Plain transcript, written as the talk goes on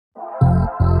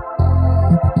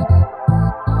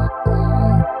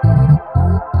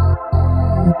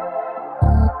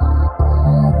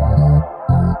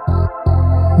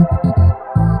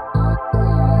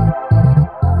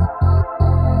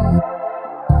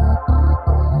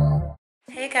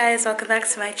guys, welcome back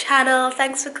to my channel.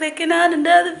 Thanks for clicking on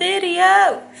another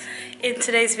video. In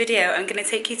today's video, I'm going to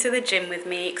take you to the gym with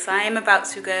me because I am about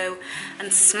to go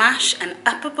and smash an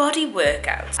upper body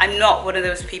workout. I'm not one of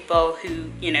those people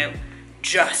who, you know,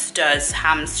 just does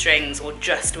hamstrings or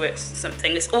just works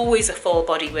something. It's always a full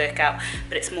body workout,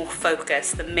 but it's more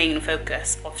focused. The main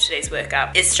focus of today's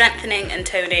workout is strengthening and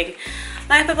toning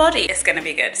my upper body. It's going to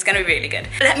be good. It's going to be really good.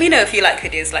 Let me know if you like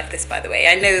videos like this, by the way.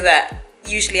 I know that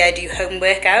usually I do home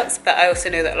workouts, but I also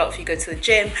know that a lot of you go to the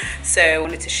gym, so I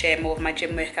wanted to share more of my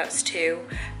gym workouts too.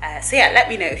 So yeah, let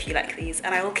me know if you like these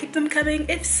and I will keep them coming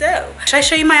if so. Should I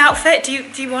show you my outfit? Do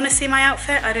you want to see my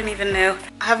outfit? I don't even know.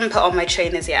 I haven't put on my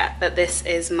trainers yet, but this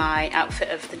is my outfit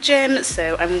of the gym.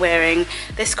 So I'm wearing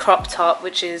this crop top,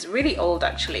 which is really old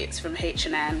actually. It's from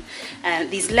H&M.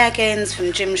 These leggings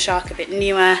from Gymshark, a bit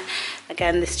newer.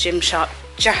 Again, this Gymshark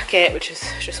jacket, which is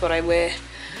just what I wear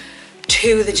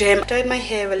to the gym. I dyed my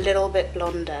hair a little bit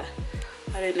blonder.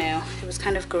 I don't know, it was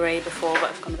kind of grey before, but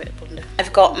I've gone a bit blonder.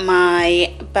 I've got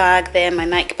my bag there, my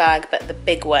Nike bag, but the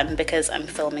big one because I'm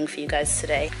filming for you guys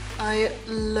today. I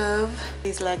love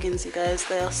these leggings, you guys.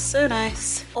 They are so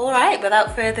nice. All right,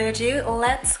 without further ado,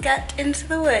 let's get into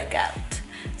the workout.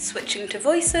 Switching to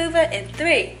voiceover in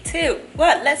 3, 2,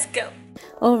 1, let's go.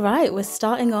 All right, we're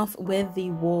starting off with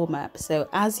the warm-up. So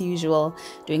as usual,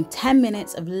 doing 10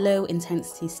 minutes of low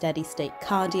intensity steady state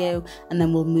cardio, and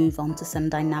then we'll move on to some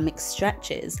dynamic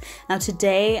stretches. Now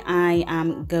today I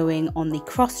am going on the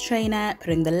cross trainer,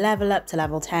 putting the level up to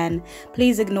level 10.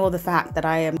 Please ignore the fact that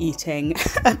I am eating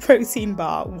a protein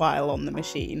bar while on the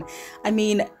machine. I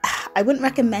mean, I wouldn't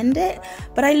recommend it,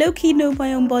 but I low-key know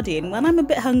my own body, and when I'm a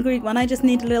bit hungry, when I just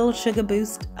need a little sugar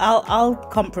boost, I'll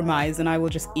compromise and I will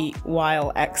just eat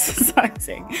while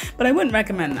exercising, but I wouldn't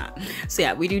recommend that. So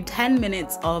yeah, we do 10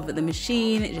 minutes of the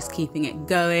machine, just keeping it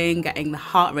going, getting the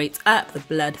heart rate up, the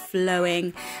blood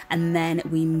flowing, and then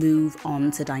we move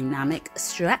on to dynamic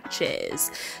stretches.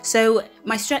 So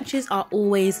my stretches are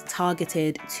always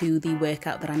targeted to the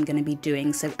workout that I'm going to be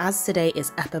doing. So as today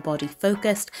is upper body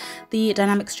focused, the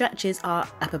dynamic stretches are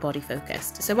upper body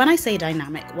focused. So when I say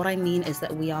dynamic, what I mean is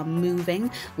that we are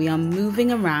moving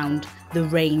around the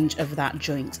range of that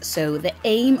joint. So the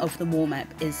aim of the warm-up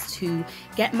is to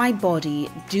get my body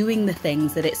doing the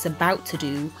things that it's about to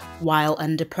do while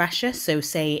under pressure. So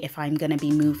say if I'm going to be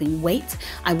moving weight,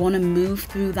 I want to move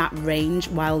through that range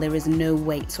while there is no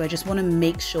weight. So I just want to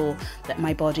make sure that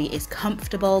my body is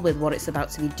comfortable with what it's about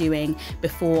to be doing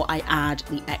before I add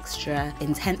the extra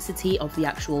intensity of the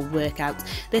actual workout.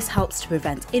 This helps to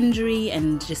prevent injury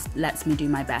and just lets me do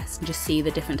my best and just see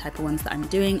the different type of ones that I'm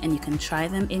doing, and you can try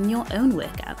them in your own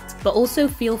workout. But also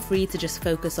feel free to just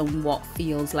focus on what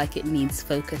feels like it needs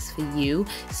focus for you.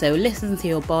 So listen to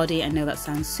your body. I know that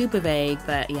sounds super vague,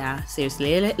 but yeah,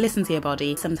 seriously, listen to your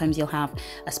body. Sometimes you'll have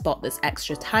a spot that's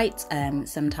extra tight,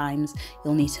 sometimes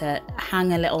you'll need to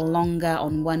hang a little longer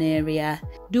on one area.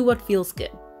 Do what feels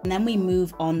good. And then we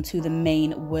move on to the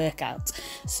main workout.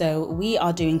 So we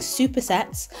are doing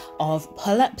supersets of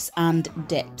pull-ups and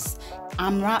dips.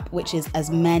 AMRAP, which is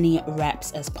as many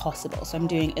reps as possible. So I'm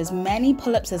doing as many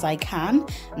pull-ups as I can,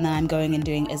 and then I'm going and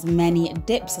doing as many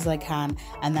dips as I can,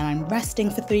 and then I'm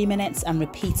resting for 3 minutes and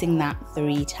repeating that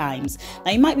 3 times.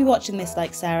 Now you might be watching this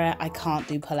like, Sarah, I can't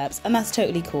do pull-ups, and that's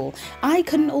totally cool. I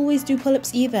couldn't always do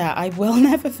pull-ups either. I will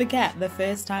never forget the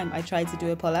first time I tried to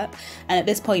do a pull-up, and at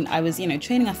this point I was, you know,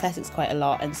 training athletics quite a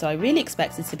lot, and so I really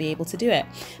expected to be able to do it,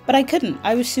 but I couldn't.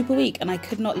 I was super weak and I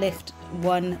could not lift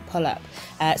one pull-up,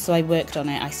 so I worked on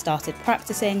it. I started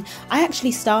practicing. I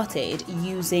actually started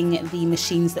using the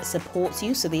machines that support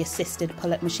you, so the assisted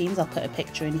pull-up machines. I'll put a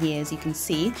picture in here as you can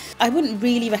see. I wouldn't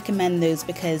really recommend those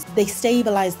because they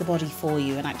stabilize the body for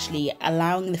you, and actually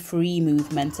allowing the free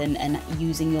movement and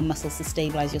using your muscles to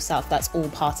stabilize yourself, that's all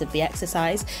part of the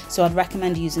exercise. So I'd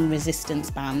recommend using resistance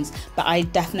bands, but I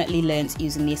definitely learnt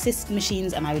using the assisted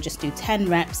machines, and I would just do 10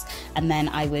 reps, and then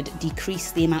I would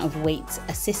decrease the amount of weight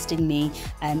assisting me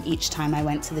each time I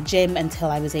went to the gym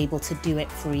until I was able to do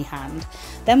it freehand.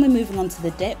 Then we're moving on to the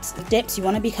dips. Dips, you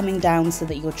want to be coming down so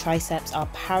that your triceps are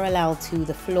parallel to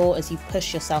the floor as you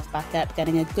push yourself back up,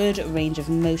 getting a good range of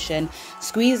motion,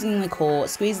 squeezing the core.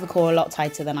 Squeeze the core a lot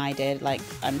tighter than I did. Like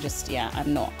I'm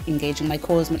not engaging my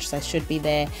core as much as I should be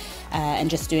there,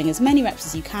 and just doing as many reps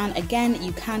as you can. Again,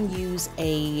 you can use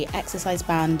a exercise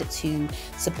band to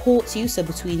support you, so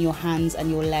between your hands and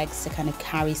your legs to kind of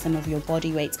carry some of your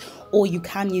body weight, or you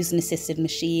can use an assisted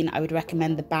machine. I would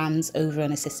recommend the bands over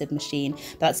an assisted machine.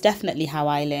 That's definitely how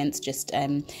I learned, just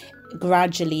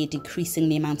gradually decreasing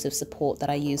the amount of support that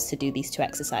I use to do these two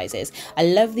exercises. I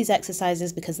love these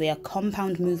exercises because they are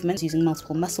compound movements using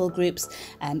multiple muscle groups,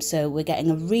 so we're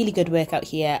getting a really good workout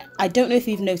here. I don't know if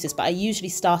you've noticed, but I usually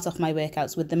start off my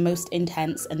workouts with the most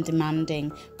intense and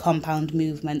demanding compound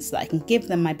movements so that I can give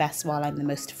them my best while I'm the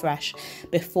most fresh,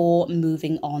 before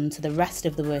moving on to the rest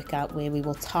of the workout where we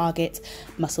will target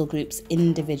muscle groups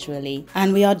individually.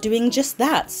 And we are doing just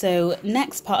that. So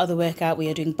next part of the workout, we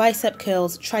are doing bicep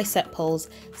curls, tricep pulls,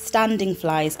 standing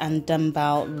flies and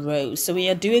dumbbell rows. So we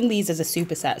are doing these as a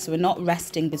superset, so we're not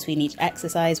resting between each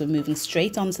exercise, we're moving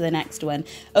straight on to the next one,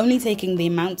 only taking the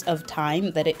amount of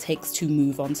time that it takes to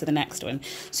move on to the next one.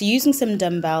 So using some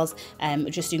dumbbells,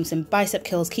 just doing some bicep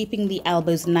curls, keeping the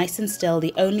elbows nice and still.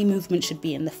 The only movement should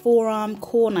be in the forearm,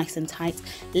 core nice and tight,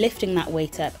 lifting that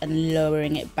weight up and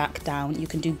lowering it back down. You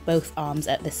can do both arms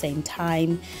at the same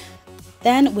time.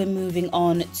 Then we're moving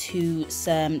on to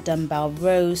some dumbbell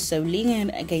rows. So leaning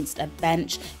against a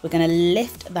bench, we're going to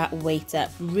lift that weight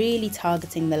up, really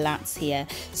targeting the lats here.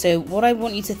 So what I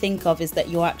want you to think of is that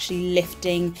you're actually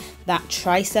lifting that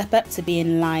tricep up to be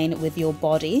in line with your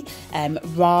body,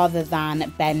 rather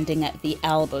than bending at the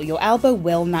elbow. Your elbow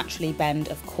will naturally bend,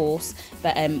 of course,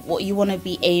 but what you want to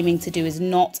be aiming to do is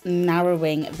not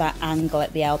narrowing that angle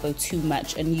at the elbow too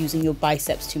much and using your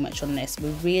biceps too much on this. We're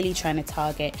really trying to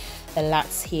target the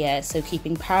lats here, so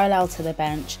keeping parallel to the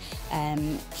bench,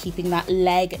 keeping that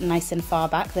leg nice and far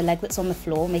back, the leg that's on the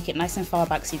floor, make it nice and far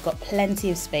back so you've got plenty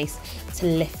of space to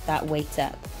lift that weight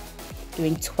up.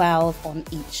 Doing 12 on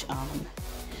each arm.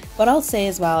 What I'll say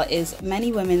as well is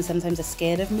many women sometimes are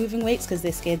scared of moving weights because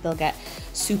they're scared they'll get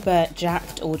super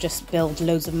jacked or just build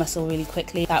loads of muscle really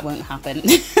quickly. That won't happen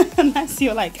unless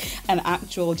you're like an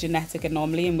actual genetic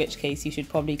anomaly, in which case you should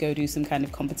probably go do some kind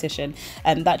of competition.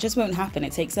 That just won't happen.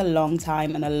 It takes a long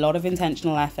time and a lot of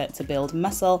intentional effort to build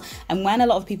muscle. And when a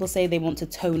lot of people say they want to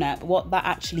tone up, what that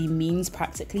actually means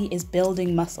practically is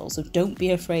building muscle. So don't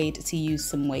be afraid to use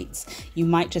some weights. You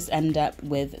might just end up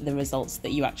with the results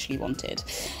that you actually wanted.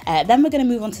 Then we're going to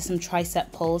move on to some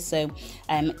tricep pulls. So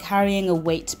carrying a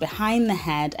weight behind the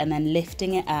head and then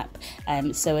lifting it up.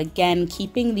 So again,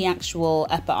 keeping the actual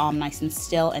upper arm nice and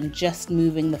still and just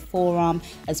moving the forearm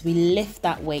as we lift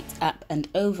that weight up and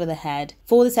over the head.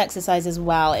 For this exercise as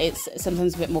well, it's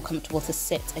sometimes a bit more comfortable to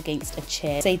sit against a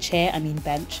chair. Say chair, I mean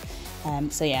bench.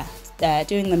 So yeah,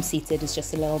 doing them seated is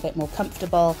just a little bit more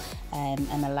comfortable,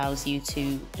 and allows you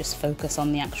to just focus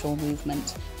on the actual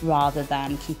movement rather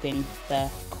than keeping the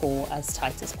core as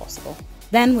tight as possible.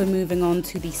 Then we're moving on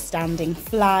to the standing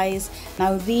flies.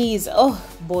 Now these, oh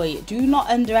boy, do not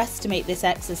underestimate this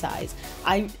exercise.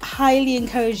 I highly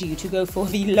encourage you to go for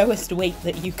the lowest weight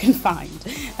that you can find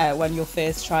when you're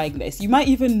first trying this. You might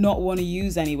even not want to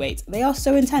use any weight. They are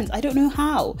so intense. I don't know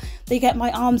how. They get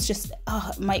my arms just,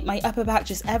 my upper back,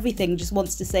 just everything just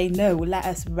wants to say, no, let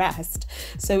us rest.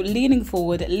 So leaning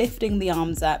forward, lifting the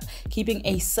arms up, keeping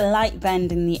a slight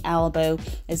bend in the elbow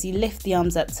as you lift the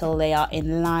arms up till they are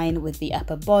in line with the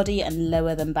upper body and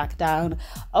lower them back down.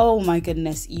 Oh my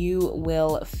goodness, you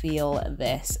will feel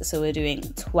this. So we're doing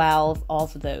 12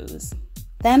 of those.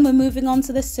 Then we're moving on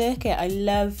to the circuit. I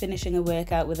love finishing a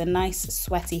workout with a nice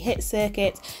sweaty HIIT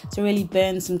circuit to really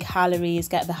burn some calories,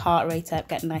 get the heart rate up,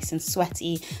 get nice and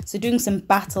sweaty. So doing some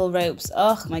battle ropes.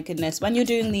 Oh my goodness. When you're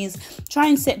doing these, try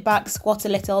and sit back, squat a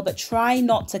little, but try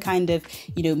not to kind of,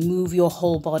 move your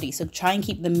whole body. So try and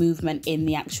keep the movement in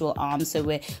the actual arms. So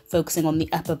we're focusing on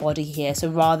the upper body here.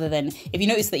 So rather than, if you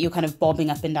notice that you're kind of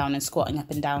bobbing up and down and squatting up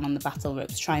and down on the battle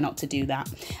ropes, try not to do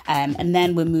that. And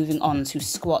then we're moving on to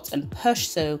squat and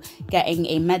push. So getting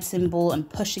a medicine ball and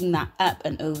pushing that up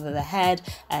and over the head,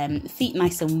 feet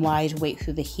nice and wide, weight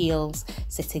through the heels,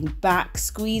 sitting back,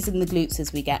 squeezing the glutes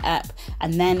as we get up,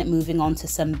 and then moving on to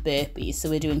some burpees. So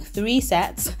we're doing 3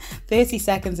 sets, 30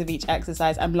 seconds of each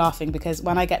exercise. I'm laughing because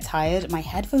when I get tired, my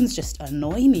headphones just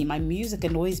annoy me. My music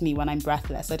annoys me when I'm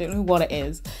breathless. I don't know what it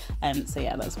is. So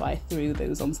yeah, that's why I threw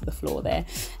those onto the floor there.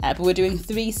 But we're doing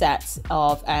 3 sets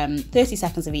of 30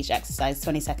 seconds of each exercise,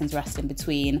 20 seconds rest in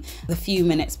between, a few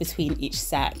minutes between each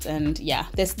set, and yeah,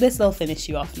 this will finish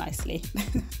you off nicely.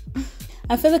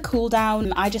 And for the cool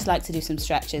down, I just like to do some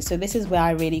stretches. So this is where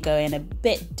I really go in a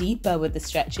bit deeper with the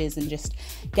stretches and just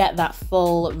get that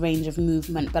full range of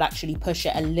movement, but actually push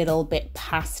it a little bit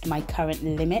past my current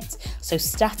limit. So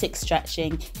static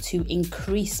stretching to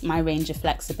increase my range of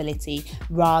flexibility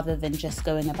rather than just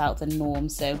going about the norm.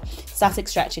 So static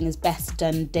stretching is best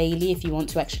done daily if you want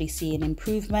to actually see an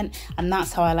improvement. And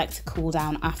that's how I like to cool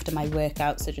down after my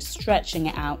workout. So just stretching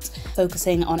it out,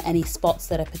 focusing on any spots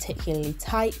that are particularly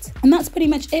tight. And that's pretty pretty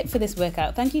much it for this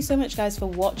workout. Thank you so much, guys, for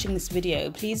watching this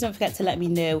video. Please don't forget to let me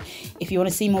know if you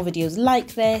want to see more videos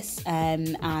like this,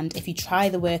 and if you try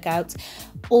the workout.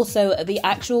 Also, the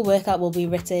actual workout will be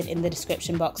written in the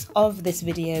description box of this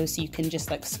video, so you can just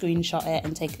like screenshot it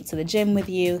and take it to the gym with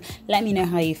you. Let me know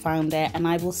how you found it, and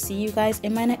I will see you guys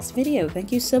in my next video.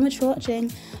 Thank you so much for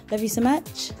watching. Love you so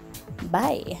much.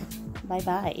 Bye. Bye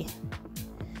bye.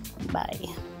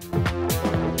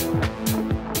 Bye.